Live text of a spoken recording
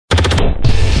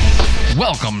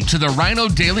Welcome to the Rhino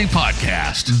Daily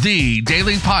Podcast, the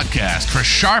daily podcast for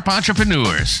sharp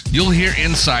entrepreneurs. You'll hear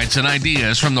insights and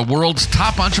ideas from the world's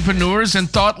top entrepreneurs and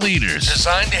thought leaders,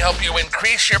 designed to help you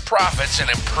increase your profits and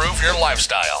improve your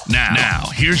lifestyle. Now,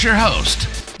 here's your host,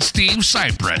 Steve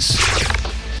Sipress.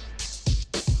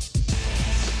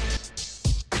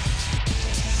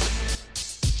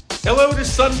 Hello to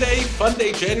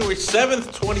Sunday, January 7th,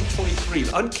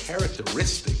 2023.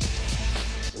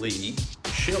 Uncharacteristically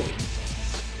chilly,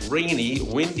 rainy,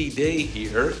 windy day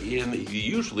here in the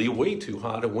usually way too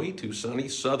hot and way too sunny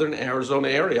southern Arizona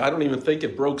area. I don't even think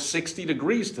it broke 60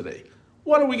 degrees today.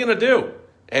 What are we going to do?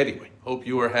 Anyway, hope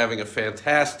you are having a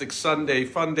fantastic Sunday,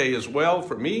 fun day as well.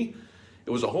 For me,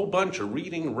 it was a whole bunch of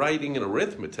reading, writing, and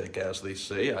arithmetic, as they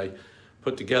say. I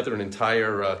put together an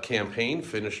entire campaign,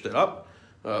 finished it up.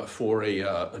 For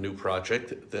a new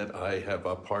project that I have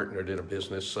partnered in a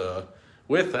business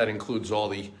with. That includes all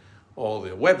the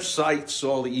websites,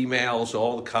 all the emails,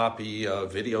 all the copy,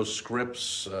 video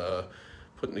scripts,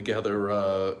 putting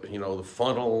together the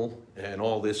funnel and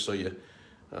all this. So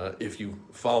if you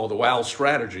follow the WOW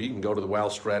strategy, you can go to the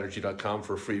wowstrategy.com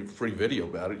for a free video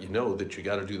about it. You know that you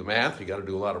got to do the math, you got to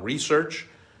do a lot of research.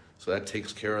 So that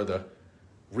takes care of the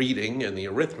reading and the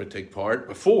arithmetic part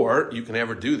before you can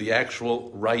ever do the actual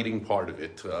writing part of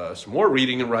it. Some more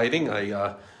reading and writing.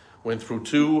 I went through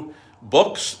two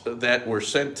books that were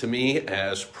sent to me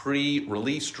as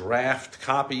pre-release draft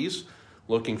copies,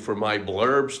 looking for my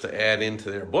blurbs to add into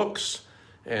their books.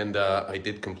 And I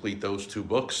did complete those two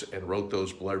books and wrote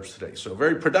those blurbs today. So a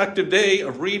very productive day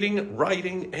of reading,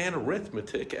 writing, and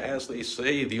arithmetic, as they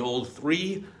say, the old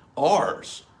 3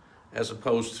 R's, as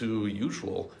opposed to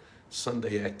usual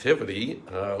Sunday activity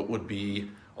would be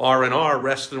R&R,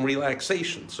 rest and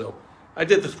relaxation. So I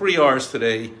did the 3 R's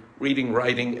today, reading,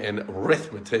 writing, and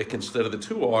arithmetic, instead of the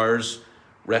 2 R's,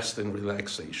 rest and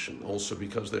relaxation. Also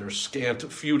because there are scant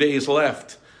few days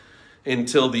left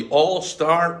until the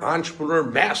All-Star Entrepreneur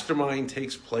Mastermind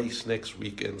takes place next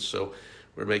weekend. So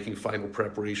we're making final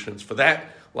preparations for that.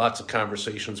 Lots of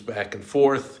conversations back and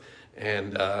forth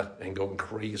and going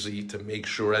crazy to make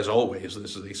sure, as always,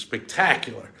 this is a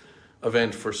spectacular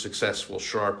event for successful,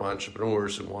 sharp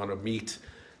entrepreneurs who want to meet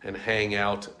and hang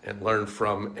out and learn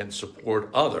from and support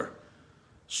other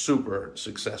super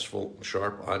successful,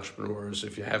 sharp entrepreneurs.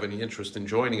 If you have any interest in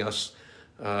joining us,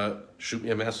 shoot me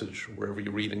a message wherever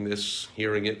you're reading this,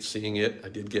 hearing it, seeing it. I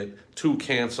did get 2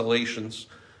 cancellations,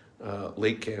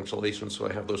 late cancellations, so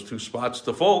I have those 2 spots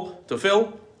to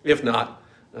fill. If not,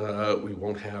 we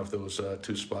won't have those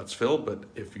 2 spots filled. But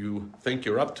if you think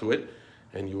you're up to it,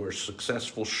 and you're a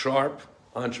successful, sharp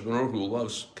entrepreneur who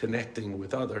loves connecting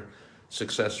with other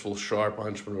successful, sharp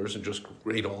entrepreneurs and just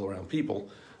great all-around people,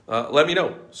 let me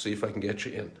know. See if I can get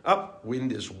you in.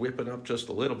 Wind is whipping up just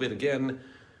a little bit again.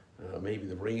 Maybe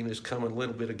the rain is coming a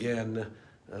little bit again.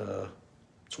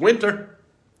 It's winter.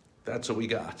 That's what we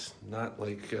got. Not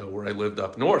like where I lived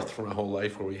up north for my whole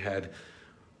life, where we had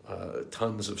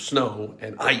tons of snow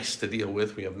and ice to deal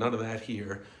with. We have none of that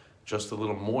here. Just a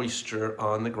little moisture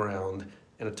on the ground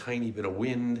and a tiny bit of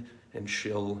wind and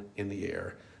chill in the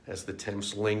air as the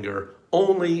temps linger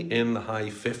only in the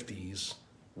high 50s.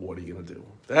 What are you going to do?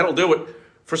 That'll do it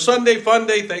for Sunday Fun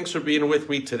Day. Thanks for being with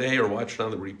me today or watching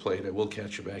on the replay. And I will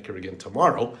catch you back here again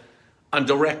tomorrow on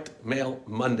Direct Mail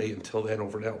Monday. Until then,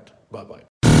 over and out. Bye-bye.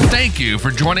 Thank you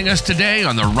for joining us today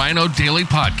on the Rhino Daily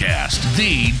Podcast,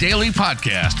 the daily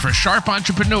podcast for sharp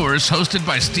entrepreneurs, hosted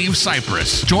by Steve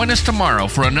Sipress. Join us tomorrow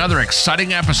for another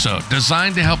exciting episode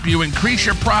designed to help you increase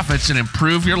your profits and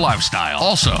improve your lifestyle.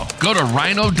 Also, go to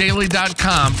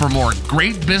rhinodaily.com for more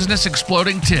great business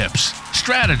exploding tips,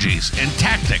 strategies, and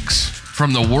tactics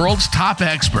from the world's top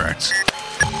experts.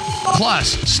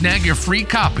 Plus, snag your free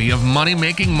copy of Money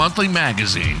Making Monthly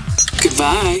magazine.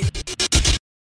 Goodbye.